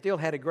thing, but they still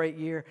had a great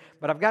year.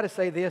 But I've got to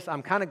say this,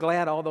 I'm kind of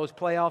glad all those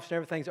playoffs and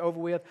everything's over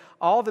with.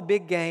 All the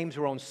big games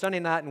were on Sunday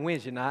night and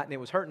Wednesday night, and it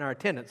was hurting our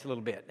attendance a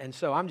little bit. And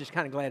so I'm just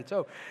kind of glad it's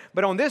over.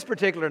 But on this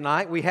particular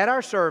night, we had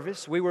our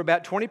service. We were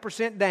about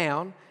 20%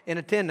 down in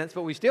attendance,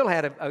 but we still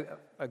had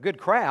a good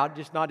crowd,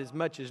 just not as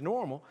much as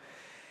normal.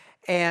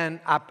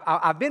 And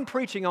I've been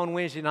preaching on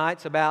Wednesday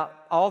nights about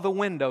all the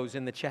windows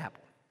in the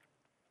chapel.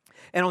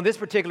 And on this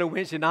particular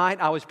Wednesday night,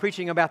 I was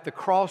preaching about the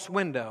cross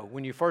window.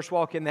 When you first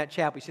walk in that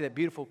chapel, you see that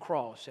beautiful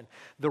cross and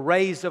the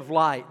rays of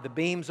light, the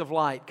beams of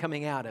light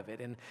coming out of it,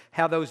 and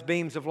how those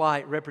beams of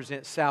light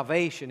represent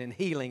salvation and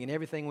healing and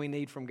everything we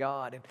need from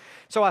God. And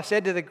so I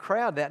said to the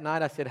crowd that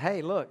night, I said,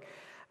 hey, look,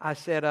 I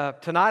said,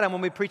 tonight I'm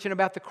going to be preaching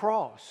about the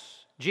cross.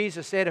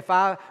 Jesus said, if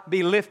I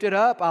be lifted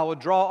up, I will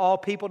draw all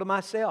people to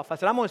myself. I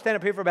said, I'm going to stand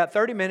up here for about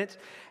 30 minutes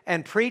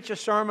and preach a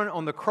sermon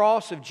on the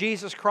cross of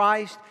Jesus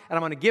Christ, and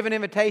I'm going to give an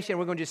invitation, and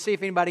we're going to just see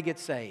if anybody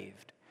gets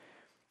saved.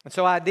 And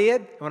so I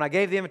did. When I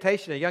gave the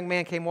invitation, a young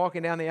man came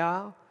walking down the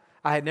aisle.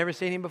 I had never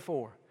seen him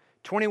before,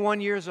 21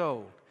 years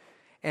old.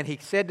 And he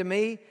said to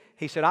me,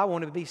 he said, I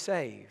want to be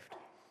saved.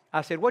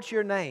 I said, what's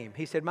your name?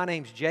 He said, my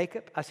name's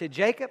Jacob. I said,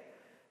 Jacob,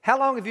 how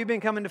long have you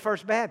been coming to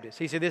First Baptist?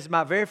 He said, this is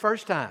my very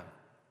first time.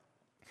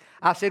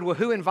 I said, well,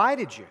 who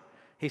invited you?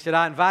 He said,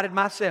 I invited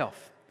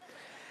myself.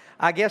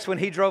 I guess when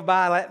he drove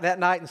by that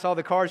night and saw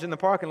the cars in the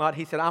parking lot,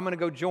 he said, I'm going to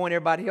go join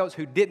everybody else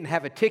who didn't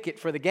have a ticket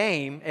for the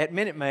game at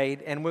Minute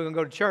Maid, and we're going to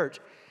go to church.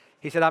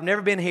 He said, I've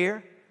never been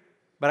here,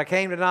 but I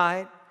came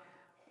tonight,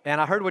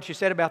 and I heard what you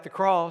said about the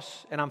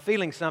cross, and I'm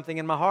feeling something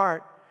in my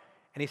heart.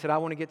 And he said, I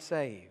want to get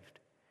saved.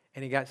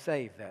 And he got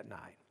saved that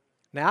night.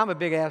 Now, I'm a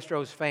big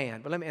Astros fan,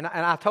 but and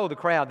I told the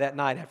crowd that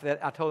night after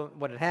that, I told them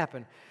what had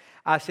happened.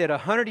 I said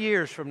 100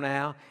 years from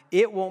now,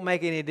 it won't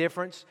make any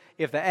difference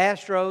if the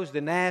Astros, the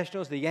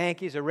Nationals, the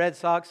Yankees, the Red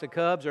Sox, the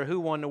Cubs, or who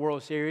won the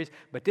World Series,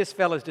 but this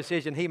fellow's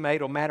decision he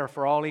made will matter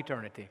for all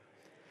eternity.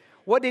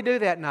 What did he do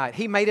that night?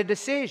 He made a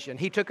decision.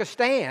 He took a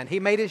stand. He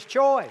made his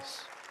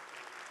choice.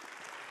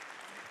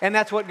 And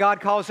that's what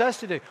God calls us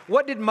to do.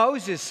 What did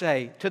Moses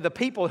say to the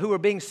people who were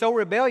being so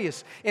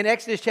rebellious? In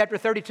Exodus chapter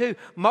 32,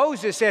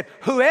 Moses said,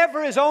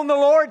 whoever is on the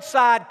Lord's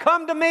side,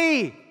 come to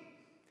me.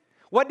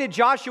 What did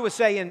Joshua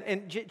say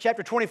in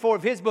chapter 24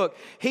 of his book?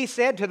 He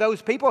said to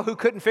those people who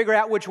couldn't figure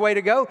out which way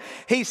to go,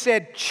 he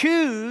said,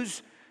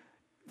 choose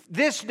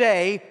this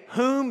day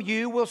whom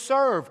you will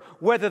serve,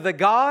 whether the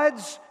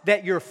gods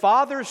that your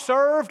fathers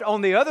served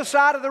on the other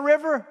side of the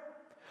river,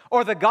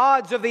 or the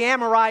gods of the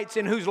Amorites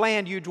in whose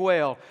land you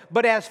dwell.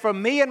 But as for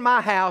me and my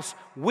house,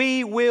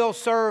 we will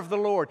serve the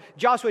Lord.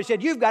 Joshua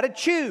said, you've got to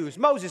choose.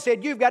 Moses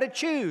said, you've got to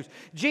choose.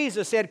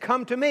 Jesus said,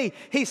 come to me.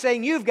 He's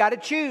saying, you've got to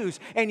choose.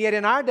 And yet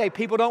in our day,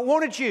 people don't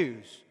want to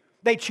choose.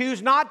 They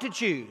choose not to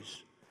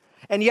choose.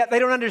 And yet they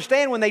don't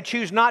understand when they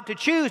choose not to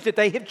choose that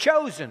they have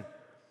chosen.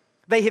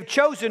 They have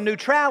chosen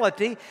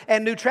neutrality,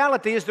 and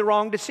neutrality is the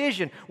wrong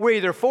decision. We're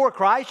either for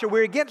Christ or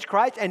we're against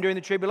Christ, and during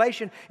the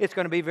tribulation, it's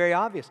going to be very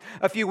obvious.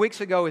 A few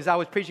weeks ago, as I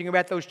was preaching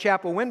about those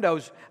chapel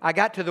windows, I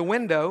got to the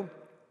window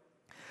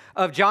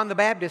of John the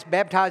Baptist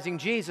baptizing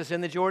Jesus in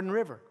the Jordan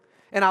River.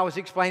 And I was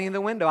explaining the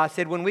window. I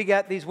said, when we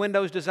got these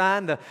windows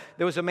designed,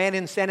 there was a man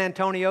in San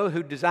Antonio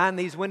who designed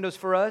these windows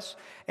for us.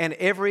 And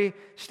every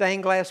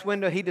stained glass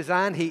window he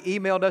designed, he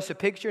emailed us a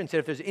picture and said,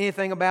 if there's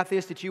anything about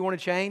this that you want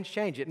to change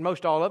it. And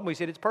most all of them, we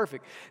said, it's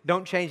perfect.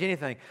 Don't change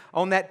anything.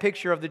 On that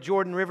picture of the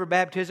Jordan River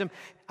baptism,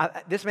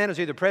 this man was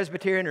either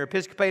Presbyterian or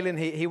Episcopalian.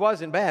 He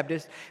wasn't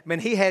Baptist.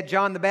 But he had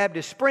John the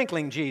Baptist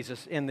sprinkling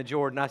Jesus in the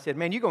Jordan. I said,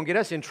 man, you're going to get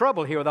us in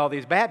trouble here with all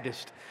these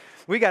Baptists.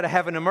 We got to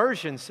have an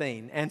immersion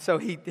scene. And so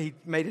he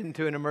made it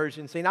into an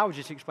immersion scene. I was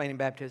just explaining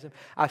baptism.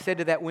 I said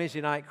to that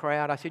Wednesday night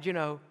crowd, I said,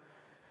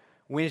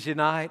 Wednesday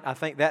night, I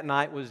think that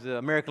night was the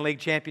American League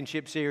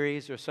Championship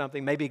Series or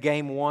something, maybe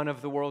game 1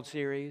 of the World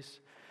Series.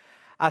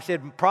 I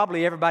said,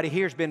 probably everybody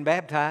here has been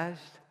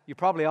baptized. You're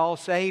probably all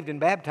saved and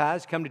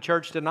baptized, come to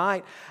church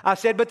tonight. I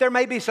said, but there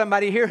may be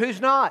somebody here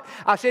who's not.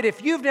 I said,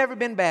 if you've never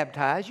been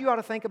baptized, you ought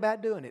to think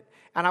about doing it.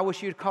 And I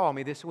wish you'd call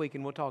me this week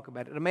and we'll talk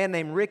about it. A man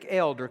named Rick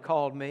Elder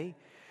called me.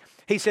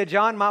 He said,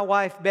 John, my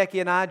wife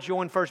Becky and I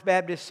joined First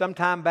Baptist some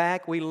time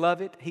back. We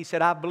love it. He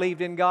said, I've believed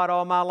in God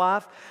all my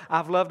life.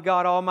 I've loved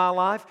God all my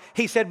life.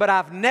 He said, but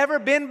I've never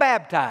been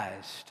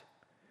baptized.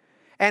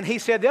 And he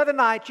said, the other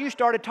night you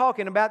started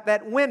talking about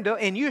that window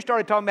and you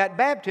started talking about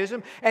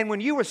baptism. And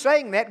when you were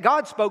saying that,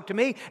 God spoke to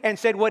me and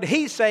said, what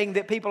he's saying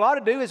that people ought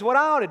to do is what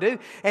I ought to do.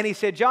 And he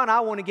said, John,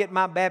 I want to get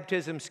my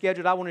baptism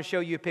scheduled. I want to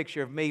show you a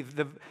picture of me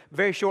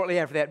very shortly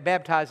after that,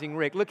 baptizing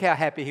Rick. Look how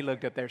happy he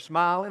looked up there,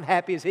 smiling,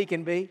 happy as he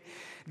can be,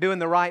 doing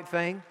the right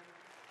thing.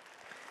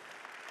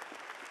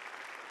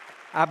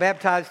 I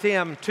baptized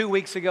him 2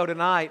 weeks ago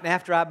tonight. And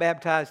after I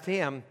baptized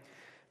him,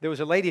 there was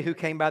a lady who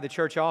came by the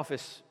church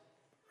office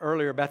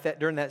earlier about that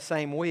during that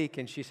same week,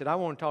 and she said, I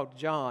want to talk to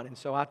John. And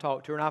so I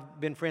talked to her, and I've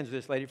been friends with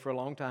this lady for a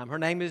long time. Her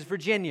name is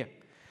Virginia.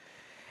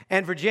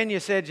 And Virginia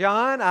said,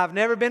 John, I've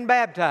never been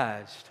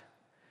baptized,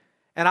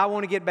 and I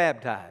want to get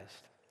baptized.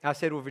 I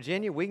said, well,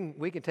 Virginia,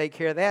 we can take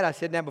care of that. I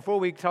said, now, before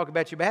we talk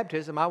about your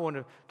baptism, I want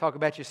to talk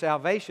about your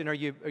salvation. Are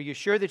you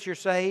sure that you're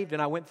saved?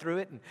 And I went through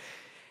it,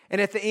 and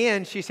at the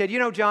end, she said,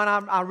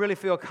 John, I really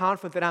feel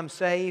confident that I'm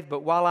saved,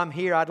 but while I'm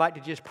here, I'd like to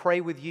just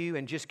pray with you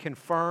and just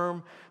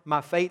confirm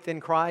my faith in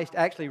Christ.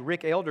 Actually,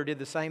 Rick Elder did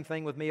the same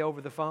thing with me over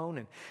the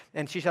phone,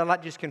 and she said, I'd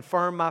like to just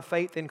confirm my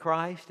faith in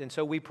Christ. And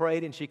so we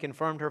prayed, and she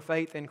confirmed her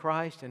faith in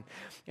Christ,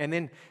 and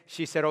then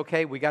she said,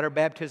 okay, we got her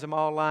baptism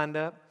all lined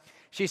up.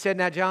 She said,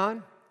 now,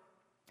 John,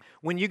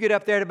 when you get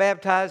up there to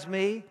baptize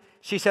me,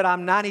 she said,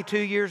 I'm 92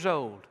 years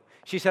old.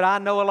 She said, I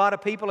know a lot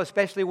of people,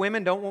 especially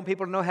women, don't want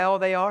people to know how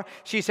old they are.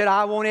 She said,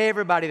 I want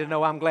everybody to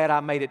know I'm glad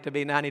I made it to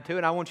be 92,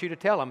 and I want you to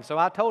tell them. So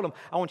I told them,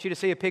 I want you to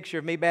see a picture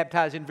of me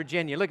baptized in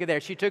Virginia. Look at there.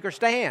 She took her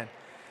stand.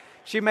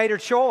 She made her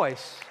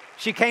choice.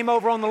 She came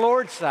over on the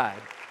Lord's side.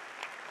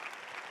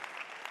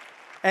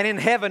 And in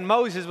heaven,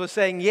 Moses was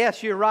saying,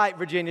 yes, you're right,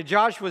 Virginia.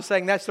 Joshua was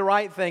saying, that's the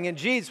right thing. And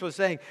Jesus was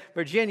saying,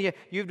 Virginia,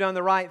 you've done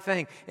the right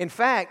thing. In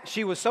fact,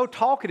 she was so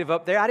talkative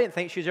up there, I didn't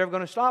think she was ever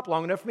going to stop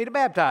long enough for me to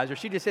baptize her.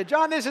 She just said,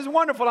 John, this is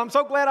wonderful. I'm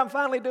so glad I'm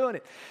finally doing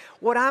it.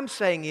 What I'm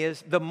saying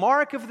is, the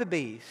mark of the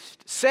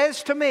beast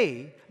says to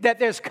me that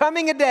there's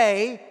coming a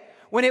day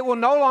when it will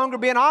no longer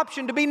be an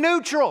option to be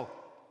neutral.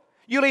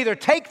 You'll either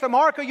take the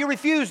mark or you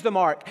refuse the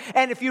mark.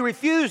 And if you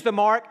refuse the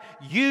mark,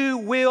 you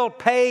will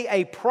pay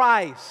a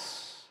price.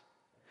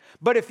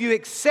 But if you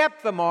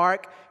accept the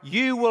mark,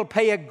 you will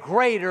pay a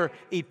greater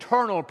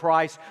eternal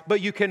price, but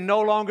you can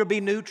no longer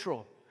be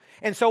neutral.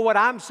 And so what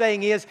I'm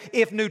saying is,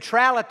 if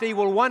neutrality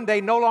will one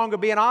day no longer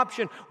be an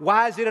option,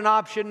 why is it an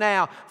option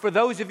now? For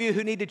those of you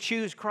who need to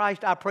choose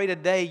Christ, I pray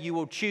today you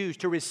will choose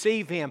to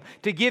receive Him,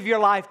 to give your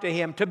life to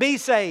Him, to be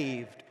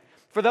saved.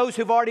 For those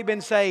who've already been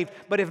saved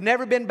but have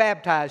never been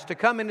baptized, to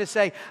come in to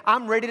say,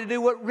 I'm ready to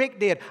do what Rick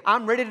did.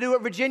 I'm ready to do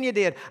what Virginia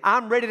did.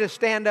 I'm ready to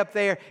stand up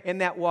there in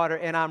that water,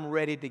 and I'm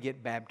ready to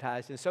get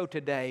baptized. And so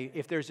today,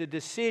 if there's a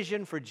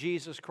decision for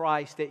Jesus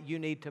Christ that you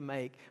need to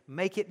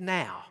make it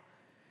now,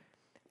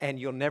 and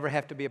you'll never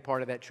have to be a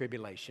part of that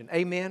tribulation.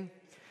 Amen?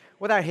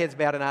 With our heads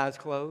bowed and eyes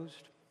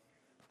closed.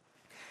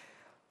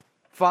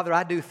 Father,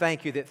 I do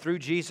thank you that through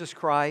Jesus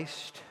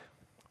Christ,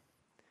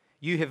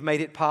 you have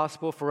made it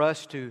possible for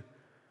us to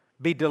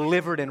be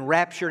delivered and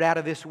raptured out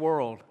of this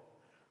world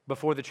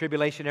before the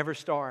tribulation ever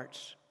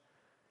starts.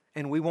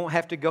 And we won't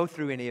have to go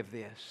through any of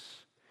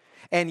this.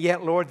 And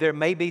yet, Lord, there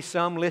may be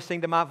some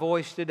listening to my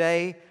voice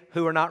today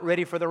who are not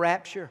ready for the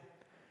rapture,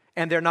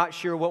 and they're not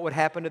sure what would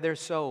happen to their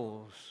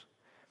souls.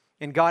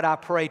 And God, I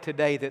pray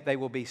today that they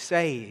will be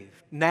saved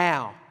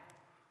now,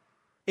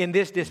 in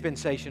this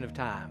dispensation of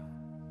time.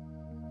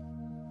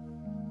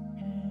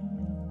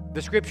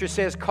 The Scripture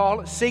says,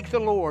 seek the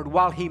Lord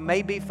while He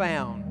may be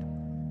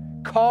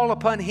found. Call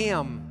upon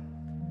Him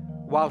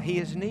while He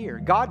is near.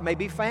 God may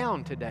be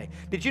found today.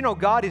 Did you know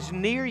God is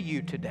near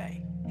you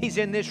today? He's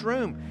in this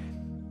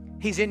room.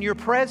 He's in your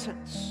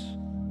presence.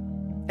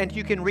 And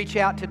you can reach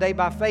out today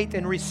by faith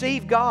and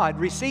receive God,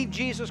 receive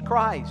Jesus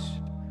Christ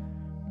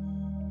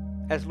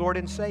as Lord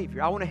and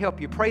Savior. I want to help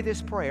you. Pray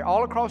this prayer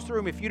all across the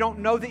room. If you don't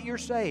know that you're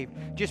saved,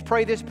 just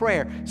pray this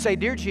prayer. Say,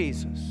 Dear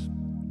Jesus,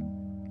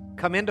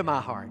 come into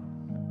my heart.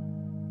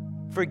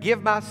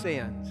 Forgive my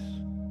sins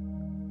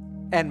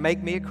and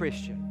make me a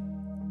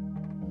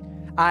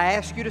Christian. I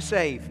ask you to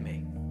save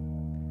me,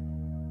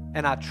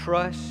 and I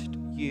trust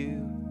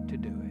you to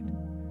do it.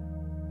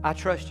 I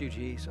trust you,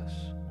 Jesus.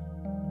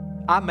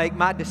 I make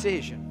my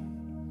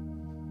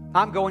decision.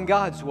 I'm going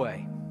God's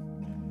way.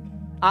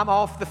 I'm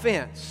off the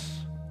fence.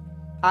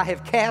 I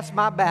have cast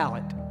my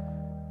ballot,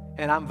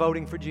 and I'm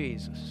voting for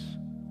Jesus.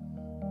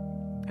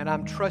 And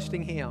I'm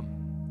trusting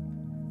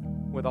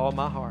Him with all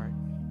my heart.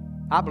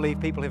 I believe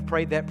people have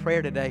prayed that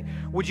prayer today.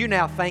 Would you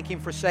now thank Him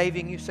for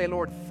saving you? Say,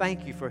 Lord,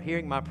 thank you for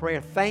hearing my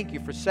prayer. Thank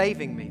you for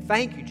saving me.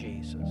 Thank you,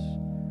 Jesus.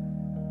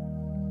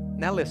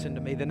 Now listen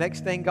to me. The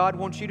next thing God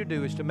wants you to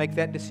do is to make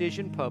that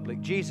decision public.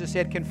 Jesus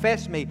said,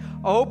 confess me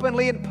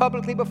openly and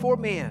publicly before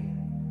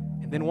men.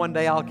 And then one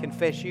day I'll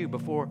confess you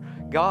before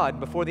God,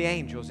 before the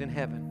angels in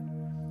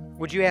heaven.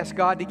 Would you ask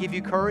God to give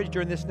you courage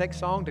during this next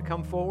song to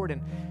come forward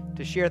and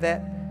to share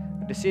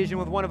that decision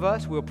with one of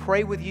us? We'll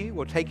pray with you.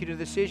 We'll take you to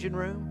the decision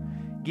room,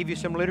 give you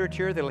some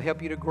literature that will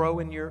help you to grow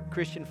in your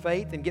Christian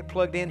faith and get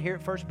plugged in here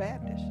at First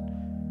Baptist.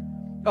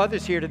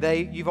 Others here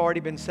today, you've already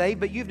been saved,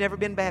 but you've never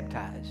been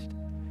baptized.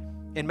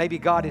 And maybe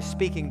God is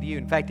speaking to you.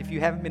 In fact, if you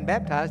haven't been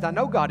baptized, I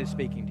know God is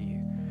speaking to you.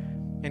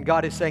 And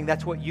God is saying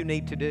that's what you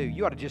need to do.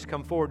 You ought to just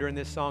come forward during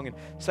this song and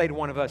say to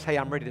one of us, hey,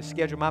 I'm ready to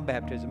schedule my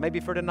baptism. Maybe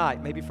for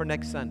tonight, maybe for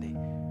next Sunday.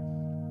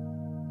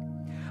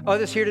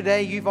 Others here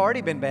today, you've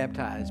already been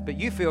baptized, but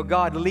you feel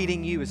God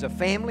leading you as a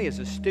family, as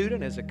a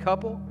student, as a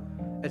couple,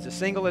 as a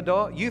single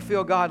adult. You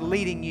feel God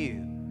leading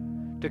you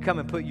to come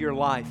and put your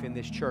life in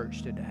this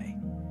church today.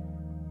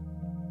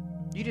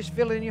 You just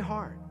feel it in your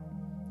heart.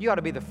 You ought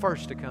to be the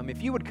first to come.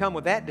 If you would come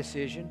with that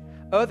decision,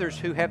 others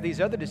who have these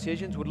other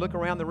decisions would look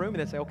around the room and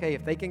they'd say, okay,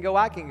 if they can go,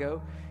 I can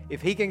go.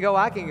 If he can go,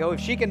 I can go.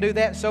 If she can do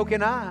that, so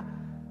can I.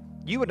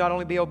 You would not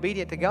only be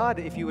obedient to God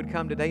if you would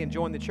come today and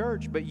join the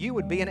church, but you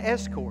would be an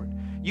escort.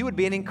 You would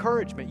be an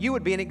encouragement. You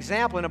would be an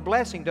example and a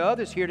blessing to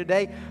others here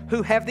today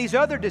who have these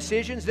other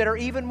decisions that are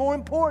even more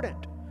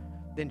important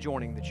than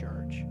joining the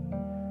church.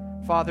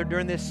 Father,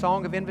 during this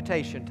song of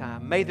invitation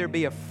time, may there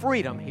be a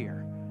freedom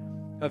here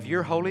of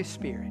your Holy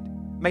Spirit.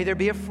 May there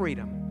be a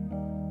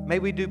freedom. May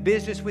we do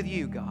business with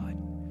you, God,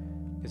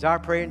 is our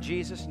prayer in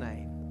Jesus'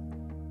 name.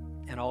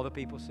 And all the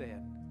people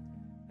said.